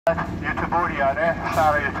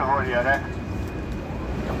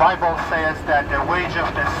The Bible says that the wage of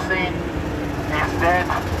the sin is death,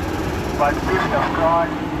 but the gift of God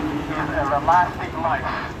is everlasting life.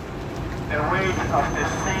 The wage of the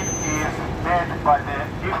sin is death, but the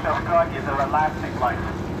gift of God is everlasting life.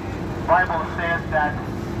 The Bible says that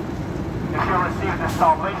if you receive the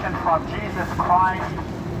salvation from Jesus Christ,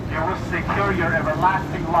 you will secure your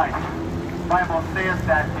everlasting life. The Bible says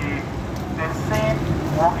that the sin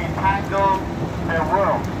will entangle the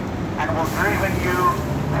world and will driven you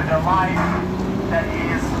to the life that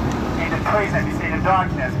is in the prison, is in the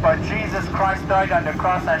darkness. But Jesus Christ died on the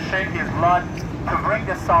cross and shed his blood to bring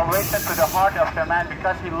the salvation to the heart of the man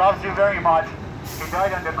because he loves you very much. He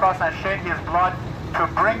died on the cross and shed his blood to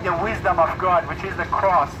bring the wisdom of God, which is the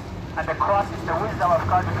cross. And the cross is the wisdom of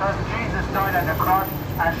God because Jesus died on the cross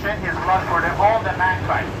and shed his blood for all the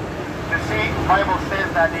mankind. You see, the Bible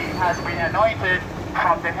says that he has been anointed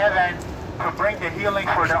from the heaven to bring the healing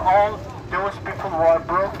for all those people who are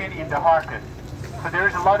broken in the hearted. So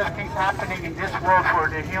there's a lot of things happening in this world for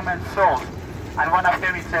the human souls. And one of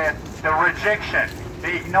them is the rejection,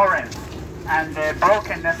 the ignorance, and the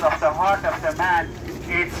brokenness of the heart of the man.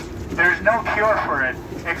 There's no cure for it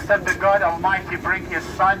except that God Almighty bring his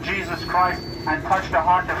Son Jesus Christ and touch the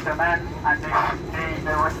heart of the man, and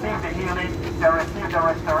they receive the healing, they receive the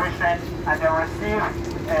restoration, and they receive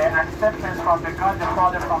acceptance from the God the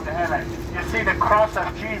Father from the heaven. You see, the cross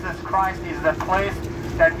of Jesus Christ is the place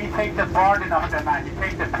that he takes the burden of the man, he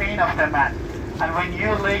takes the pain of the man. And when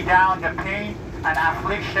you lay down the pain and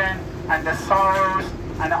affliction and the sorrows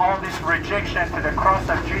and all this rejection to the cross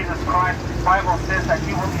of Jesus Christ, the Bible says that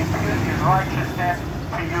he will impute his righteousness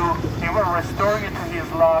to you, he will restore you to his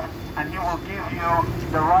love, and he will give you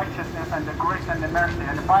the righteousness and the grace and the mercy.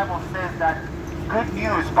 And the Bible says that good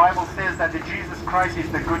news, Bible says that Jesus Christ is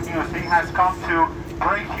the good news. He has come to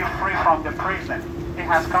break you free from the prison. He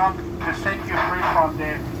has come to set you free from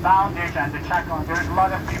the bondage and the shackles. There's a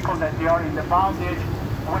lot of people that they are in the bondage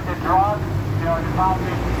with the drugs, they are in the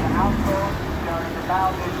bondage with the alcohol, they are in the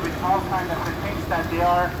bondage with all kinds of the things that they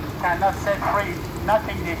cannot set free.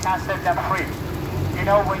 Nothing they can set them free. You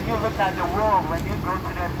know, when you look at the world, when you go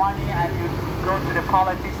to the money and you go to the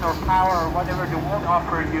politics or power or whatever the world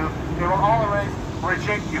offers you, they will always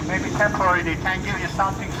reject you. Maybe temporarily they can give you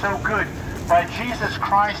something so good. But Jesus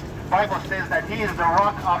Christ, Bible says that he is the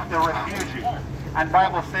rock of the refugee. And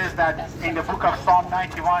Bible says that in the book of Psalm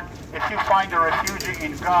 91, if you find a refugee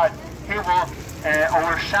in God, he will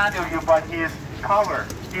overshadow you by his cover.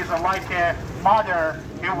 He's like a mother.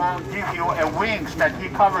 He will give you wings that he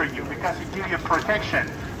cover you because he gives you protection.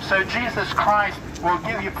 So Jesus Christ will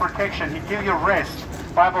give you protection. He gives you rest.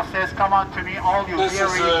 Bible says, come unto me all you weary. This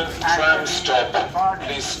is a tram stop.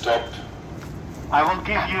 Please stop. I will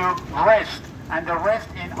give you rest, and the rest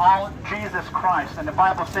in all Jesus Christ. And the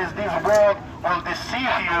Bible says this world will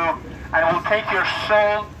deceive you and will take your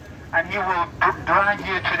soul and he will drag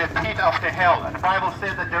you to the pit of the hell. And the Bible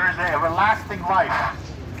says that there is an everlasting life.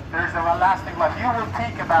 There is everlasting life. You will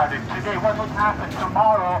think about it today. What would happen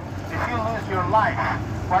tomorrow if you lose your life?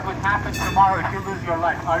 What would happen tomorrow if you lose your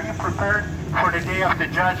life? Are you prepared for the day of the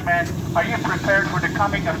judgment? Are you prepared for the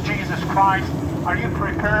coming of Jesus Christ? Are you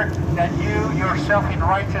prepared that you yourself in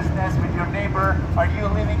righteousness with your neighbor? Are you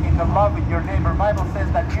living in the love with your neighbor? The Bible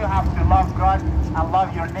says that you have to love God and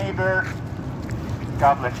love your neighbor.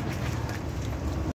 God bless you.